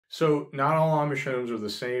So not all Amish homes are the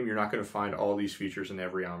same. You're not going to find all these features in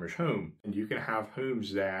every Amish home. And you can have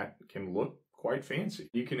homes that can look quite fancy.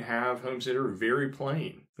 You can have homes that are very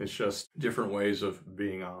plain. It's just different ways of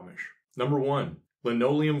being Amish. Number one,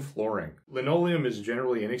 linoleum flooring. Linoleum is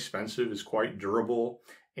generally inexpensive, it's quite durable,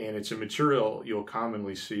 and it's a material you'll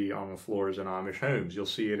commonly see on the floors in Amish homes. You'll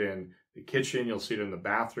see it in the kitchen, you'll see it in the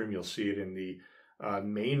bathroom, you'll see it in the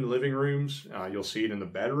main living rooms, you'll see it in the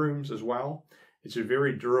bedrooms as well. It's a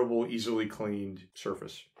very durable, easily cleaned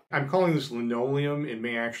surface. I'm calling this linoleum. It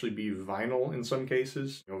may actually be vinyl in some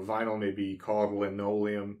cases. Vinyl may be called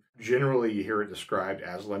linoleum. Generally, you hear it described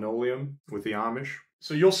as linoleum with the Amish.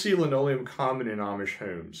 So you'll see linoleum common in Amish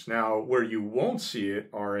homes. Now, where you won't see it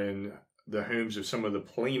are in the homes of some of the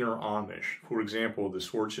plainer Amish. For example, the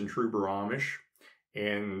Schwarzentroober Amish,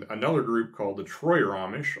 and another group called the Troyer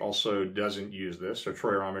Amish also doesn't use this. So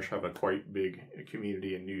Troyer Amish have a quite big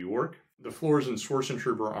community in New York. The floors in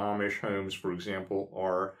Schwarzentroober Amish homes, for example,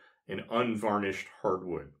 are an unvarnished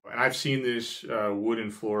hardwood. And I've seen this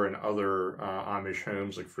wooden floor in other Amish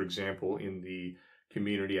homes, like for example in the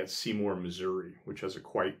community at Seymour, Missouri, which has a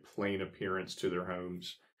quite plain appearance to their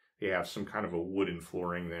homes. They have some kind of a wooden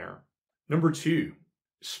flooring there. Number two,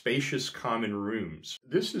 spacious common rooms.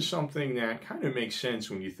 This is something that kind of makes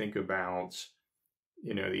sense when you think about,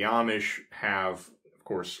 the Amish have, of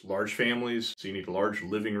course, large families. So you need large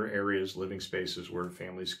living areas, living spaces where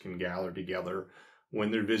families can gather together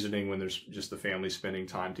when they're visiting, when there's just the family spending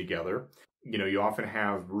time together. You often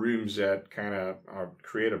have rooms that kind of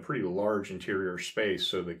create a pretty large interior space.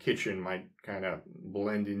 So the kitchen might kind of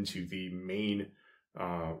blend into the main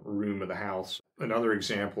room of the house. Another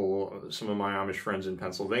example, some of my Amish friends in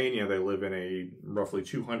Pennsylvania, they live in a roughly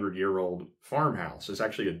 200-year-old farmhouse. It's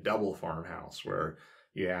actually a double farmhouse where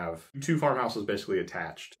you have two farmhouses basically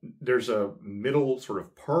attached. There's a middle sort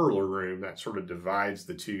of parlor room that sort of divides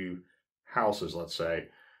the two houses, let's say,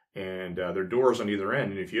 and there are doors on either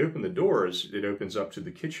end. And if you open the doors, it opens up to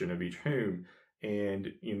the kitchen of each home.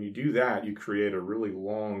 And when you do that, you create a really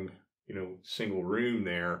long, single room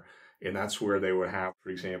there. And that's where they would have, for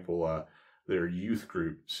example, their youth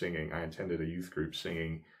group singing. I attended a youth group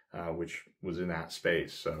singing, which was in that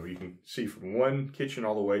space. So you can see from one kitchen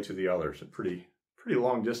all the way to the other. It's a pretty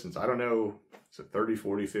long distance. I don't know, is it 30,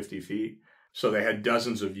 40, 50 feet? So they had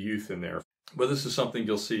dozens of youth in there. But this is something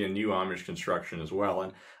you'll see in new Amish construction as well.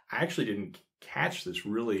 And I actually didn't catch this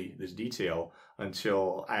detail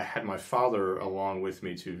until I had my father along with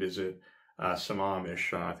me to visit some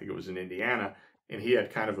Amish. I think it was in Indiana. And he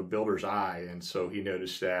had kind of a builder's eye. And so he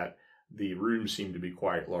noticed that the rooms seemed to be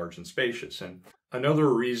quite large and spacious. And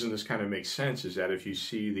another reason this kind of makes sense is that if you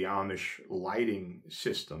see the Amish lighting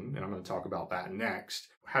system, and I'm going to talk about that next,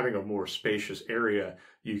 having a more spacious area,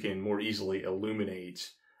 you can more easily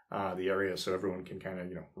illuminate the area so everyone can kind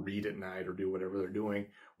of, read at night or do whatever they're doing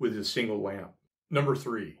with a single lamp. Number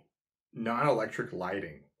three, non-electric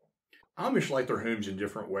lighting. Amish light their homes in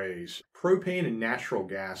different ways. Propane and natural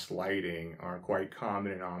gas lighting are quite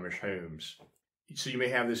common in Amish homes. So you may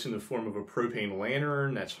have this in the form of a propane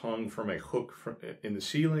lantern that's hung from a hook in the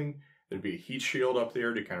ceiling. There'd be a heat shield up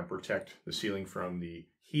there to kind of protect the ceiling from the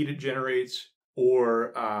heat it generates.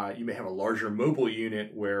 Or you may have a larger mobile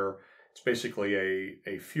unit where it's basically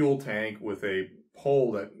a fuel tank with a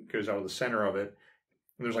pole that goes out of the center of it.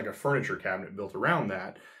 And there's like a furniture cabinet built around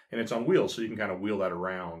that, and it's on wheels, so you can kind of wheel that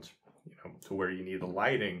around, to where you need the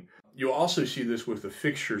lighting. You'll also see this with the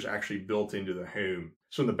fixtures actually built into the home.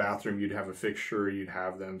 So in the bathroom, you'd have a fixture, you'd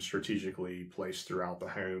have them strategically placed throughout the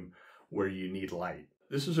home where you need light.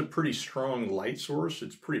 This is a pretty strong light source.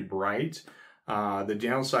 It's pretty bright. The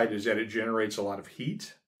downside is that it generates a lot of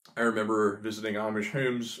heat. I remember visiting Amish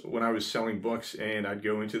homes when I was selling books, and I'd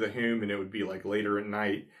go into the home and it would be like later at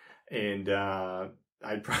night, and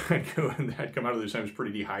I'd come out of those homes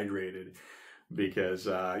pretty dehydrated because,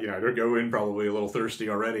 I'd go in probably a little thirsty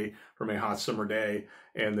already from a hot summer day,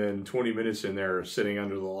 and then 20 minutes in there sitting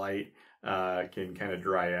under the light can kind of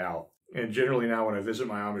dry out. And generally now when I visit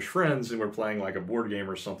my Amish friends and we're playing like a board game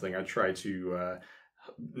or something, I try to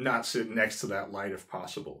not sit next to that light if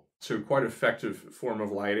possible. So quite effective form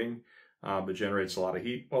of lighting, but generates a lot of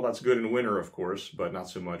heat. Well, that's good in winter, of course, but not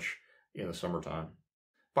so much in the summertime.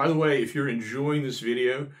 By the way, if you're enjoying this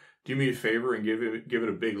video, do me a favor and give it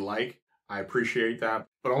a big like. I appreciate that,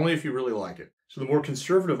 but only if you really like it. So the more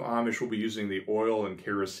conservative Amish will be using the oil and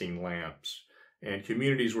kerosene lamps. And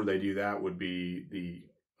communities where they do that would be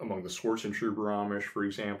among the Schwarzentroober Amish, for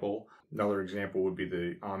example. Another example would be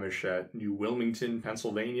the Amish at New Wilmington,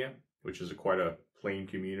 Pennsylvania, which is quite a plain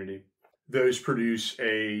community. Those produce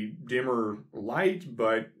a dimmer light,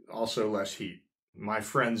 but also less heat. My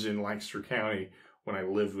friends in Lancaster County when I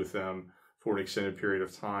lived with them for an extended period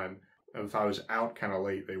of time. If I was out kind of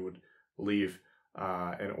late, they would leave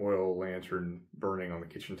an oil lantern burning on the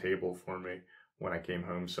kitchen table for me when I came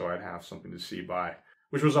home, so I'd have something to see by,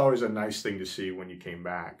 which was always a nice thing to see when you came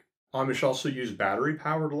back. Amish also use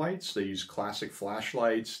battery-powered lights. They use classic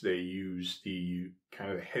flashlights. They use the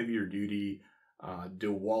kind of heavier duty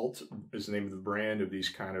DeWalt is the name of the brand of these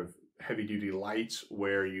kind of heavy-duty lights,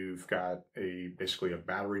 where you've got basically a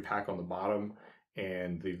battery pack on the bottom,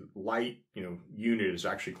 and the light unit is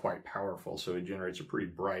actually quite powerful, so it generates a pretty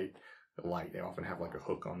bright light. They often have like a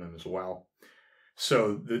hook on them as well,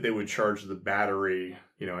 so that they would charge the battery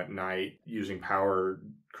at night using power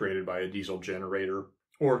created by a diesel generator,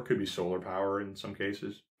 or it could be solar power in some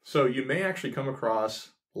cases. So you may actually come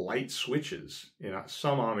across light switches in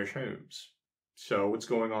some Amish homes. So what's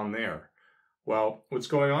going on there? Well, what's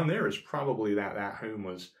going on there is probably that home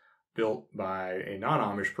was built by a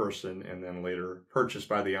non-Amish person and then later purchased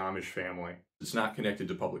by the Amish family. It's not connected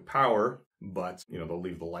to public power, but they'll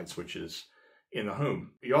leave the light switches in the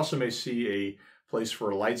home. You also may see a place for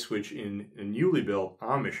a light switch in a newly built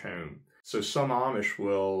Amish home. So some Amish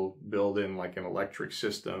will build in like an electric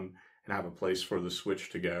system and have a place for the switch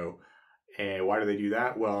to go. And why do they do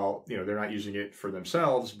that? Well, they're not using it for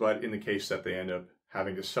themselves, but in the case that they end up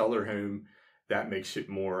having to sell their home, that makes it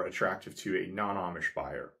more attractive to a non-Amish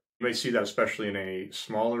buyer. You may see that especially in a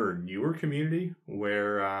smaller or newer community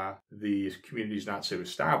where the community is not so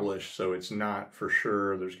established, so it's not for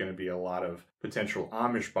sure there's going to be a lot of potential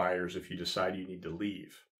Amish buyers if you decide you need to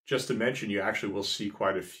leave. Just to mention, you actually will see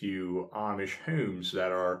quite a few Amish homes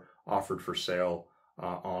that are offered for sale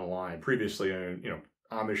online. Previously owned,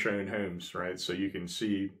 Amish-owned homes, right? So you can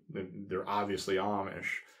see that they're obviously Amish,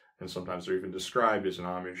 and sometimes they're even described as an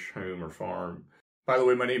Amish home or farm. By the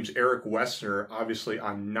way, my name's Eric Wessner. Obviously,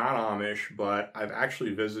 I'm not Amish, but I've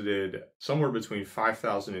actually visited somewhere between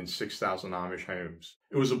 5,000 and 6,000 Amish homes.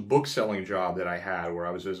 It was a book-selling job that I had where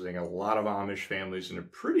I was visiting a lot of Amish families in a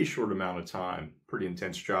pretty short amount of time. Pretty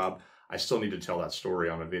intense job. I still need to tell that story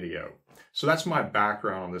on a video. So that's my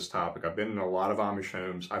background on this topic. I've been in a lot of Amish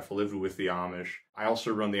homes. I've lived with the Amish. I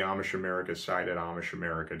also run the Amish America site at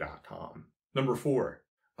amishamerica.com. Number 4,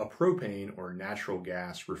 a propane or natural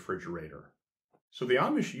gas refrigerator. So the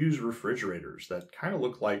Amish use refrigerators that kind of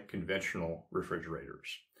look like conventional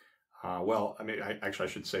refrigerators. I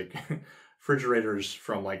should say refrigerators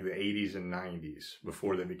from like the 80s and 90s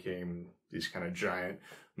before they became these kind of giant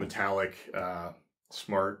metallic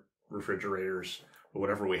smart refrigerators or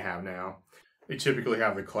whatever we have now. They typically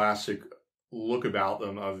have the classic look about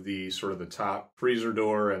them of the sort of the top freezer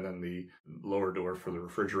door and then the lower door for the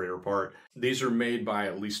refrigerator part. These are made by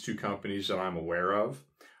at least 2 companies that I'm aware of.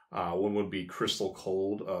 One would be Crystal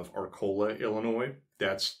Cold of Arcola, Illinois.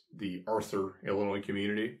 That's the Arthur, Illinois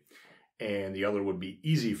community. And the other would be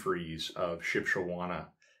Easy Freeze of Shipshewana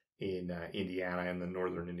in Indiana, in the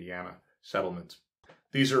northern Indiana settlement.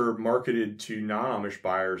 These are marketed to non-Amish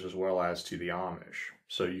buyers as well as to the Amish,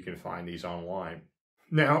 so you can find these online.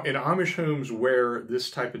 Now, in Amish homes where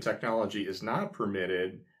this type of technology is not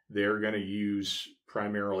permitted, they're going to use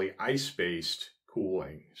primarily ice-based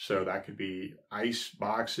cooling. So that could be ice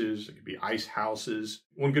boxes, it could be ice houses.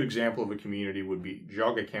 One good example of a community would be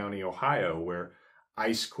Geauga County, Ohio, where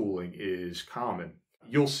ice cooling is common.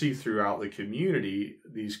 You'll see throughout the community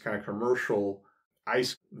these kind of commercial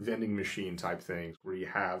ice vending machine type things where you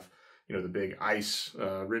have, the big ice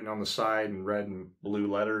written on the side in red and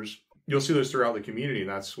blue letters. You'll see those throughout the community, and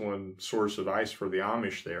that's one source of ice for the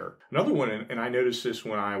Amish there. Another one, and I noticed this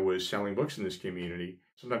when I was selling books in this community,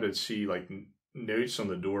 sometimes I'd see like notes on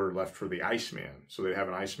the door left for the Iceman. So they have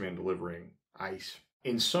an Iceman delivering ice.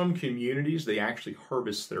 In some communities, they actually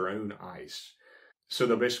harvest their own ice. So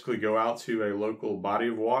they'll basically go out to a local body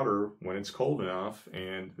of water when it's cold enough,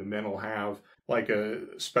 and the men will have like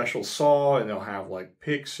a special saw, and they'll have like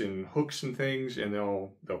picks and hooks and things, and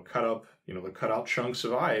they'll cut up, they'll cut out chunks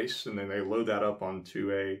of ice, and then they load that up onto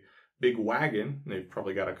a big wagon. They've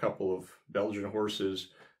probably got a couple of Belgian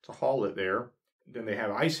horses to haul it there. Then they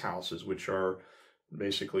have ice houses, which are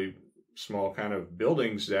basically small kind of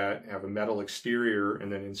buildings that have a metal exterior, and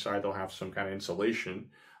then inside they'll have some kind of insulation.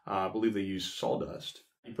 I believe they use sawdust.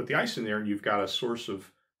 You put the ice in there and you've got a source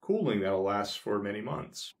of cooling that'll last for many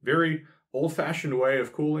months. Very old-fashioned way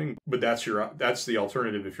of cooling, but that's the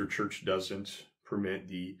alternative if your church doesn't permit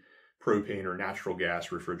the propane or natural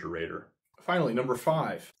gas refrigerator. Finally, number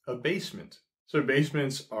 5, a basement. So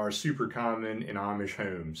basements are super common in Amish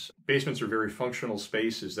homes. Basements are very functional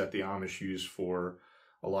spaces that the Amish use for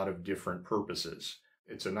a lot of different purposes.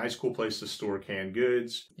 It's a nice, cool place to store canned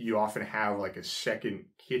goods. You often have like a second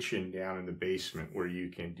kitchen down in the basement where you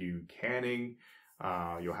can do canning.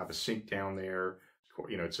 You'll have a sink down there.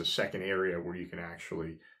 You know, it's a second area where you can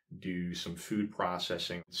actually do some food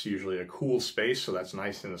processing. It's usually a cool space, so that's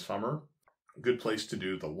nice in the summer. A good place to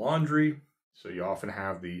do the laundry. So you often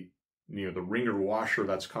have the, you know, the wringer washer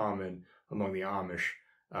that's common among the Amish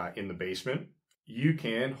in the basement. You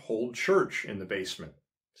can hold church in the basement.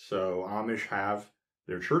 So Amish have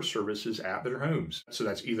their church services at their homes. So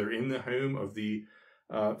that's either in the home of the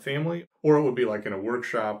family, or it would be like in a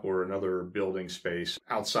workshop or another building space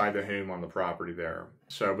outside the home on the property there.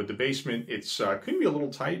 So with the basement, it's can be a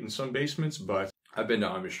little tight in some basements, but I've been to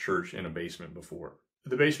Amish church in a basement before.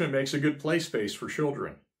 The basement makes a good play space for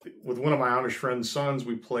children. With one of my Amish friends' sons,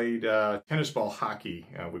 we played tennis ball hockey.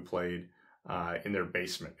 We played in their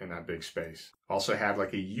basement in that big space. Also have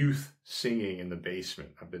like a youth singing in the basement.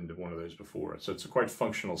 I've been to one of those before. So it's a quite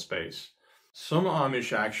functional space. Some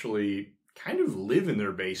Amish actually kind of live in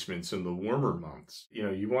their basements in the warmer months. You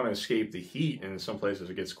know, you want to escape the heat, and in some places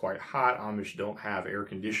it gets quite hot. Amish don't have air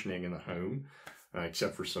conditioning in the home,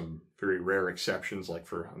 except for some very rare exceptions, like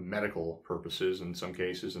for medical purposes in some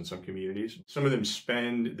cases, in some communities. Some of them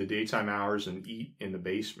spend the daytime hours and eat in the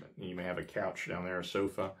basement. You may have a couch down there, a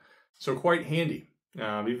sofa. So quite handy.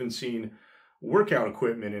 I've even seen workout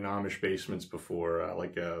equipment in Amish basements before,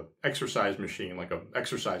 like a exercise machine, like an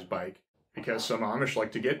exercise bike, because some Amish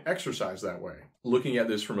like to get exercise that way. Looking at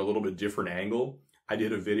this from a little bit different angle, I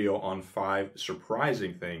did a video on 5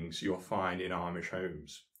 surprising things you'll find in Amish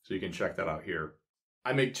homes. So you can check that out here.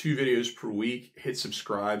 I make 2 videos per week. Hit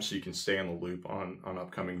subscribe so you can stay on the loop on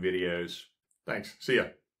upcoming videos. Thanks. See ya.